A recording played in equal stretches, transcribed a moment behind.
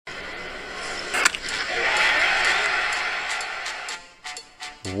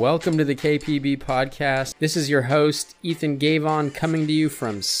Welcome to the KPB podcast. This is your host, Ethan Gavon, coming to you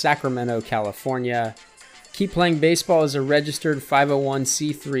from Sacramento, California. Keep Playing Baseball is a registered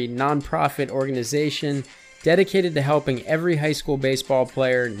 501c3 nonprofit organization dedicated to helping every high school baseball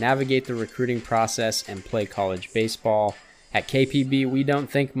player navigate the recruiting process and play college baseball. At KPB, we don't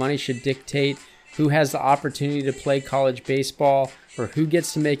think money should dictate who has the opportunity to play college baseball or who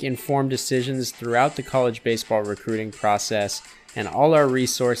gets to make informed decisions throughout the college baseball recruiting process. And all our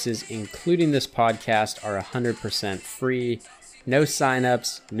resources, including this podcast, are 100% free. No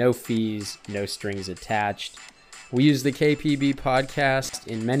signups, no fees, no strings attached. We use the KPB podcast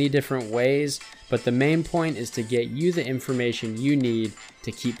in many different ways, but the main point is to get you the information you need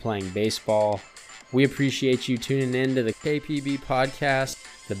to keep playing baseball. We appreciate you tuning in to the KPB podcast,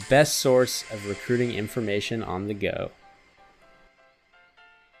 the best source of recruiting information on the go.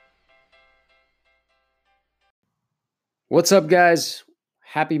 What's up, guys?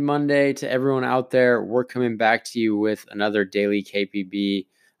 Happy Monday to everyone out there. We're coming back to you with another daily KPB.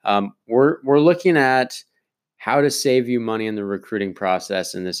 We're looking at how to save you money in the recruiting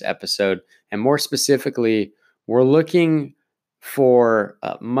process in this episode. And more specifically, we're looking for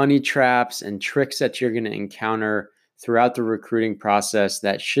money traps and tricks that you're going to encounter throughout the recruiting process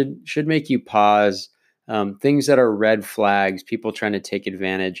that should make you pause, things that are red flags, people trying to take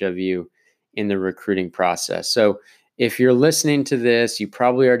advantage of you in the recruiting process. So if you're listening to this, you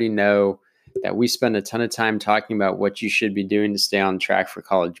probably already know that we spend a ton of time talking about what you should be doing to stay on track for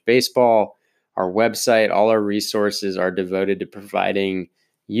college baseball. Our website, all our resources are devoted to providing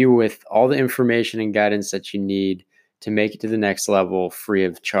you with all the information and guidance that you need to make it to the next level free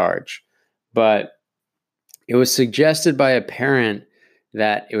of charge. But it was suggested by a parent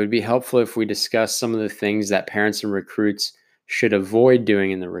that it would be helpful if we discuss some of the things that parents and recruits should avoid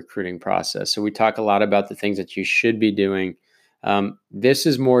doing in the recruiting process. So we talk a lot about the things that you should be doing. This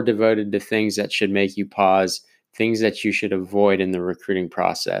is more devoted to things that should make you pause, things that you should avoid in the recruiting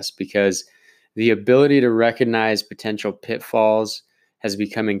process, because the ability to recognize potential pitfalls has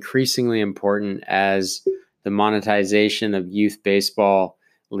become increasingly important as the monetization of youth baseball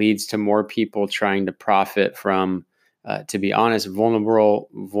leads to more people trying to profit from, to be honest,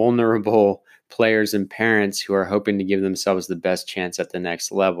 vulnerable players and parents who are hoping to give themselves the best chance at the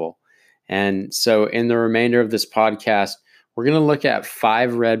next level. And so in the remainder of this podcast, we're going to look at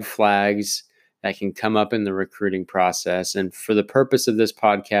 5 red flags that can come up in the recruiting process. And for the purpose of this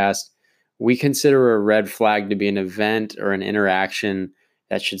podcast, we consider a red flag to be an event or an interaction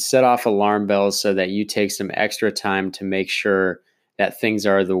that should set off alarm bells so that you take some extra time to make sure that things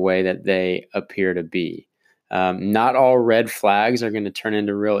are the way that they appear to be. Not all red flags are going to turn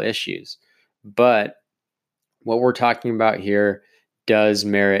into real issues. But what we're talking about here does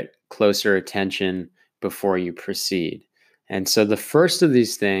merit closer attention before you proceed. And so the first of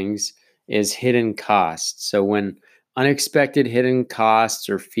these things is hidden costs. So when unexpected hidden costs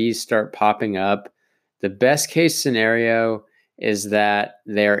or fees start popping up, the best case scenario is that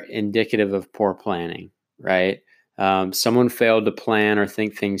they're indicative of poor planning, right? Someone failed to plan or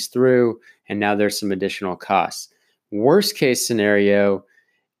think things through, and now there's some additional costs. Worst case scenario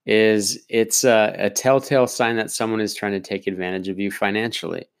is it's a telltale sign that someone is trying to take advantage of you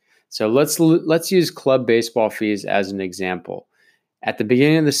financially. So let's use club baseball fees as an example. At the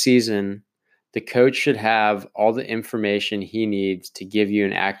beginning of the season, the coach should have all the information he needs to give you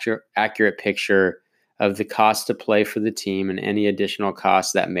an accurate picture of the cost to play for the team and any additional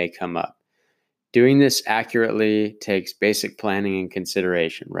costs that may come up. Doing this accurately takes basic planning and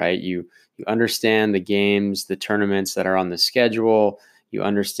consideration, right? You understand the games, the tournaments that are on the schedule. You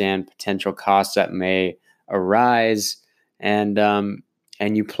understand potential costs that may arise, and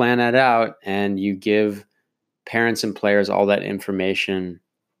you plan that out, and you give parents and players all that information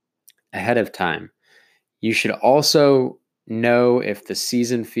ahead of time. You should also know if the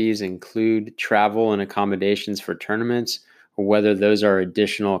season fees include travel and accommodations for tournaments, or whether those are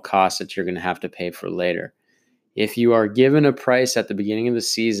additional costs that you're going to have to pay for later. If you are given a price at the beginning of the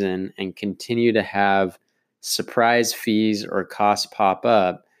season and continue to have surprise fees or costs pop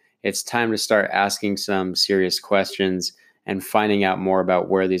up, it's time to start asking some serious questions and finding out more about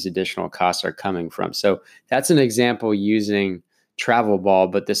where these additional costs are coming from. So that's an example using travel ball,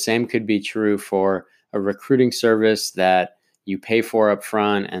 but the same could be true for a recruiting service that you pay for up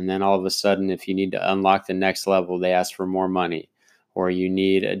front, and then all of a sudden, if you need to unlock the next level, they ask for more money, or you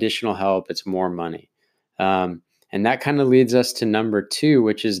need additional help, it's more money. And that kind of leads us to number 2,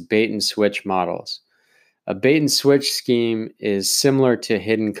 which is bait and switch models. A bait and switch scheme is similar to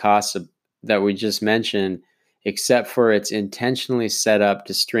hidden costs that we just mentioned, except for it's intentionally set up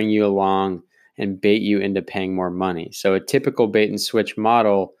to string you along and bait you into paying more money. So a typical bait and switch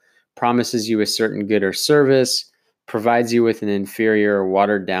model promises you a certain good or service, provides you with an inferior or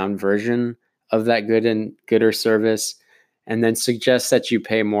watered down version of that good or service, and then suggests that you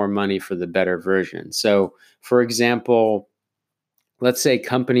pay more money for the better version. So, for example, let's say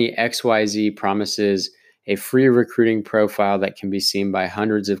company XYZ promises a free recruiting profile that can be seen by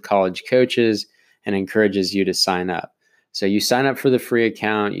hundreds of college coaches and encourages you to sign up. So you sign up for the free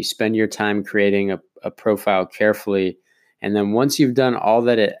account, you spend your time creating a profile carefully, and then once you've done all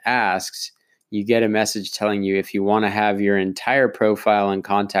that it asks, you get a message telling you if you want to have your entire profile and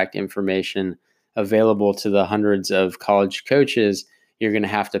contact information available to the hundreds of college coaches, you're going to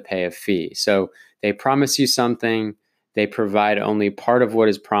have to pay a fee. So they promise you something, they provide only part of what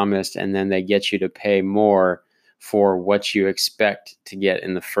is promised, and then they get you to pay more for what you expect to get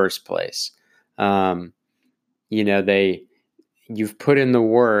in the first place. You've put in the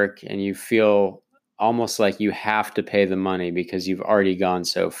work and you feel almost like you have to pay the money because you've already gone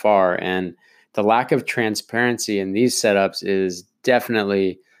so far. And the lack of transparency in these setups is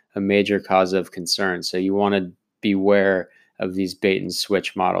definitely a major cause of concern. So you want to beware of these bait and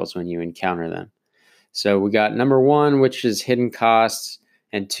switch models when you encounter them. So we got number one, which is hidden costs,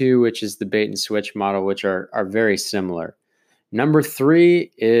 and two, which is the bait and switch model, which are very similar. Number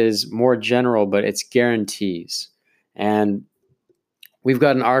three is more general, but it's guarantees. And we've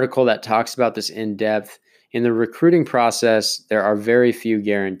got an article that talks about this in depth. In the recruiting process, there are very few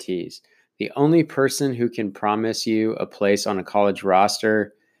guarantees. The only person who can promise you a place on a college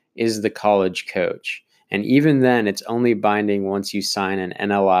roster is the college coach. And even then, it's only binding once you sign an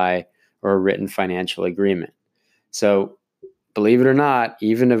NLI or a written financial agreement. So, believe it or not,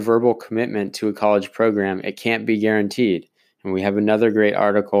 even a verbal commitment to a college program, it can't be guaranteed. And we have another great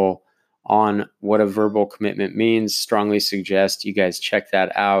article on what a verbal commitment means. Strongly suggest you guys check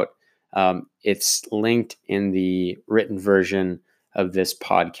that out. It's linked in the written version of this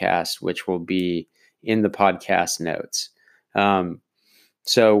podcast, which will be in the podcast notes.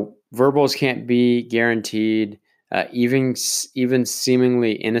 So verbals can't be guaranteed. Even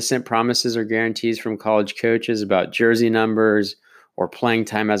seemingly innocent promises or guarantees from college coaches about jersey numbers or playing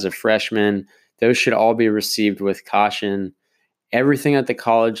time as a freshman, those should all be received with caution. Everything at the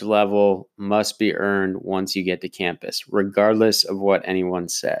college level must be earned once you get to campus, regardless of what anyone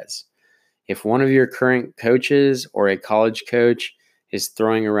says. If one of your current coaches or a college coach is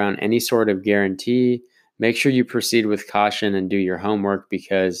throwing around any sort of guarantee, make sure you proceed with caution and do your homework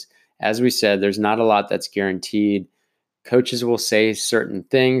because, as we said, there's not a lot that's guaranteed. Coaches will say certain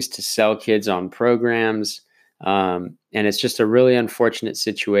things to sell kids on programs, and it's just a really unfortunate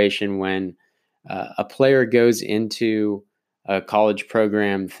situation when a player goes into a college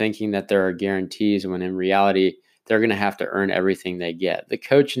program thinking that there are guarantees when in reality they're going to have to earn everything they get. The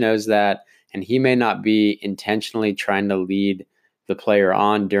coach knows that, and he may not be intentionally trying to lead the player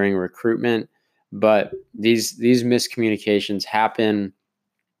on during recruitment, but these miscommunications happen.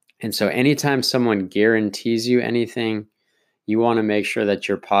 And so anytime someone guarantees you anything, you want to make sure that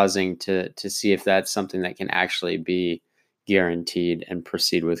you're pausing to see if that's something that can actually be guaranteed and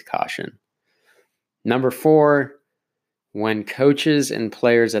proceed with caution. Number four, when coaches and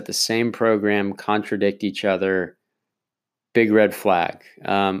players at the same program contradict each other, big red flag.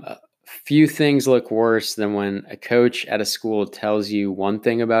 Few things look worse than when a coach at a school tells you one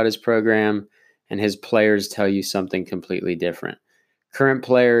thing about his program and his players tell you something completely different. Current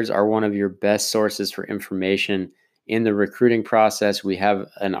players are one of your best sources for information in the recruiting process. We have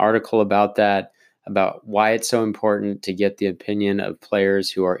an article about that, about why it's so important to get the opinion of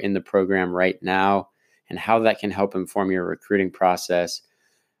players who are in the program right now and how that can help inform your recruiting process.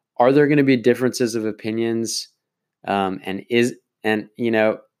 Are there going to be differences of opinions?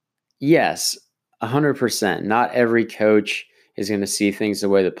 Yes, 100%. Not every coach is going to see things the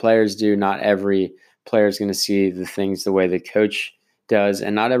way the players do. Not every player is going to see the things the way the coach does.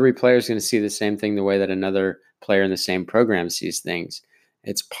 And not every player is going to see the same thing the way that another player in the same program sees things.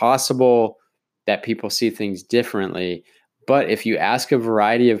 It's possible that people see things differently. But if you ask a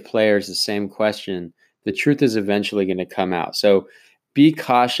variety of players the same question, the truth is eventually going to come out. So be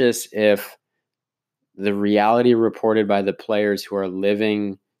cautious if the reality reported by the players who are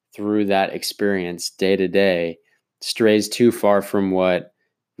living through that experience day to day strays too far from what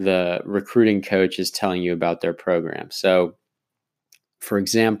the recruiting coach is telling you about their program. So, for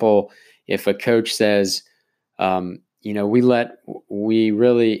example, if a coach says, we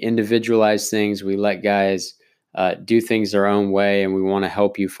really individualize things, we let guys do things their own way, and we want to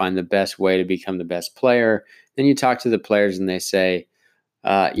help you find the best way to become the best player. Then you talk to the players and they say,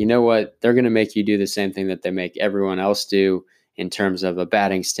 you know what? They're going to make you do the same thing that they make everyone else do in terms of a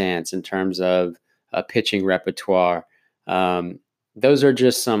batting stance, in terms of a pitching repertoire. Those are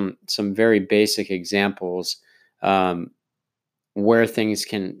just some very basic examples where things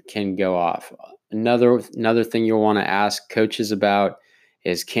can go off. Another thing you'll want to ask coaches about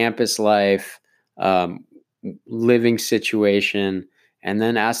is campus life, living situation, and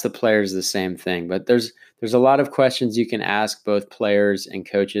then ask the players the same thing. But there's a lot of questions you can ask both players and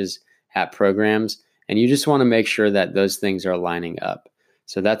coaches at programs, and you just want to make sure that those things are lining up.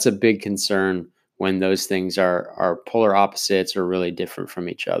 So that's a big concern when those things are polar opposites or really different from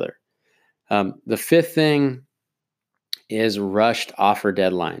each other. The fifth thing is rushed offer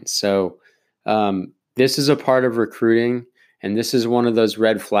deadlines. So this is a part of recruiting, and this is one of those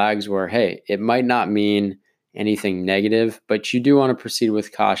red flags where, hey, it might not mean anything negative, but you do want to proceed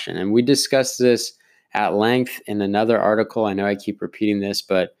with caution. And we discussed this at length in another article. I know I keep repeating this,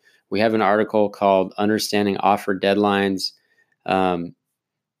 but we have an article called Understanding Offer Deadlines,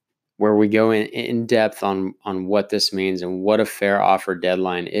 where we go in depth on what this means and what a fair offer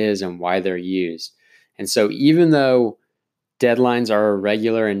deadline is and why they're used. And so even though deadlines are a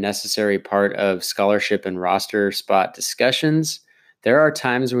regular and necessary part of scholarship and roster spot discussions, there are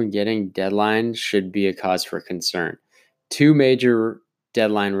times when getting deadlines should be a cause for concern. Two major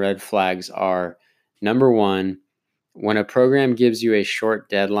deadline red flags are, number one, when a program gives you a short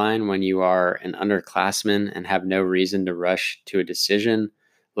deadline when you are an underclassman and have no reason to rush to a decision.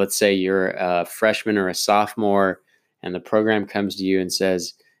 Let's say you're a freshman or a sophomore, and the program comes to you and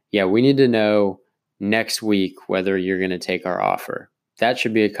says, yeah, we need to know next week whether you're going to take our offer. That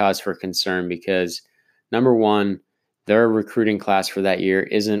should be a cause for concern because, number one, their recruiting class for that year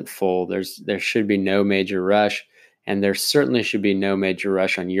isn't full. There should be no major rush, and there certainly should be no major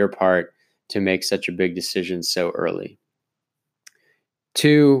rush on your part to make such a big decision so early.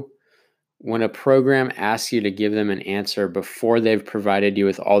 Two, when a program asks you to give them an answer before they've provided you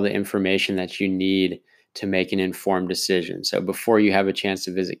with all the information that you need to make an informed decision. So before you have a chance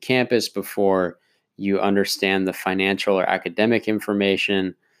to visit campus, before you understand the financial or academic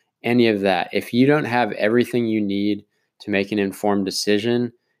information, any of that. If you don't have everything you need to make an informed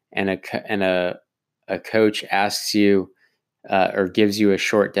decision, and a coach asks you or gives you a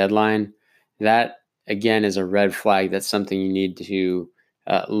short deadline, that again is a red flag. That's something you need to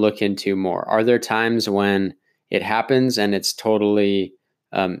look into more. Are there times when it happens and it's totally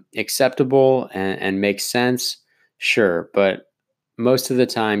acceptable and makes sense? Sure, but most of the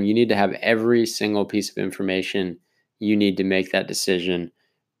time you need to have every single piece of information you need to make that decision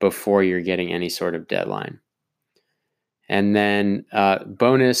before you're getting any sort of deadline. And then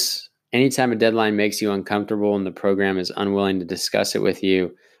bonus, anytime a deadline makes you uncomfortable and the program is unwilling to discuss it with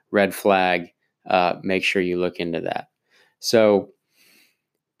you, red flag, make sure you look into that. So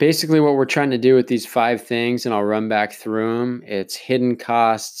basically what we're trying to do with these 5 things, and I'll run back through them, it's hidden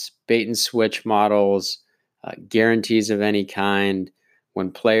costs, bait and switch models, guarantees of any kind, when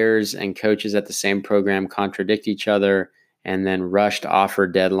players and coaches at the same program contradict each other, and then rushed offer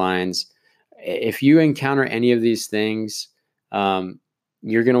deadlines. If you encounter any of these things,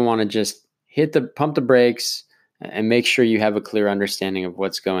 you're going to want to just pump the brakes and make sure you have a clear understanding of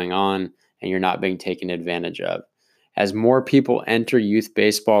what's going on and you're not being taken advantage of. As more people enter youth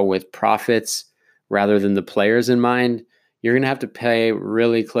baseball with profits rather than the players in mind, you're going to have to pay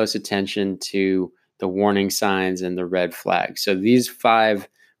really close attention to the warning signs and the red flags. So these 5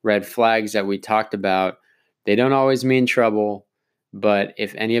 red flags that we talked about, they don't always mean trouble, but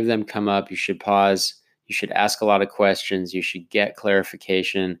if any of them come up, you should pause. You should ask a lot of questions. You should get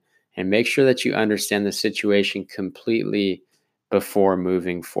clarification and make sure that you understand the situation completely before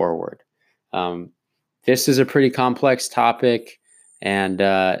moving forward. This is a pretty complex topic, and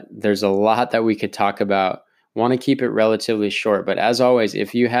there's a lot that we could talk about. Want to keep it relatively short, but as always,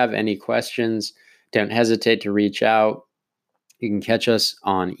 if you have any questions, don't hesitate to reach out. You can catch us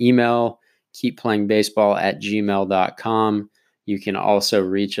on email, keepplayingbaseball@gmail.com. You can also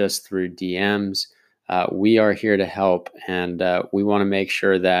reach us through DMs. We are here to help, and we want to make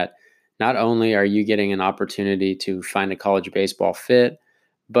sure that not only are you getting an opportunity to find a college baseball fit,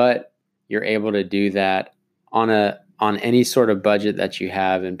 but you're able to do that on any sort of budget that you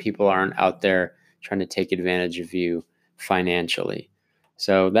have, and people aren't out there trying to take advantage of you financially.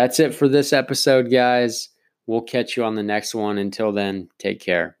 So that's it for this episode, guys. We'll catch you on the next one. Until then, take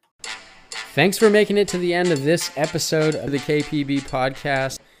care. Thanks for making it to the end of this episode of the KPB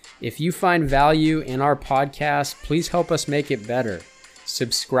podcast. If you find value in our podcast, please help us make it better.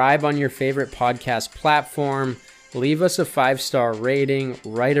 Subscribe on your favorite podcast platform. Leave us a 5-star rating,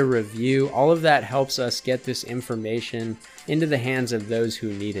 write a review. All of that helps us get this information into the hands of those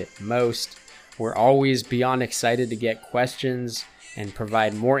who need it most. We're always beyond excited to get questions and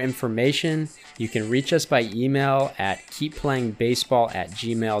provide more information. You can reach us by email at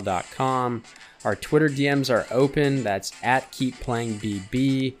keepplayingbaseball@gmail.com. Our Twitter DMs are open. That's at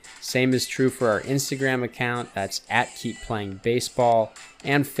keepplayingbb. Same is true for our Instagram account. That's at keepplayingbaseball.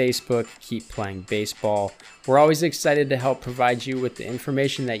 And Facebook, Keep Playing Baseball. We're always excited to help provide you with the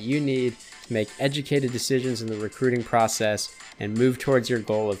information that you need to make educated decisions in the recruiting process and move towards your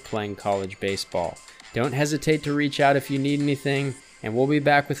goal of playing college baseball. Don't hesitate to reach out if you need anything, and we'll be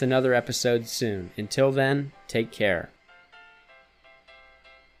back with another episode soon. Until then, take care.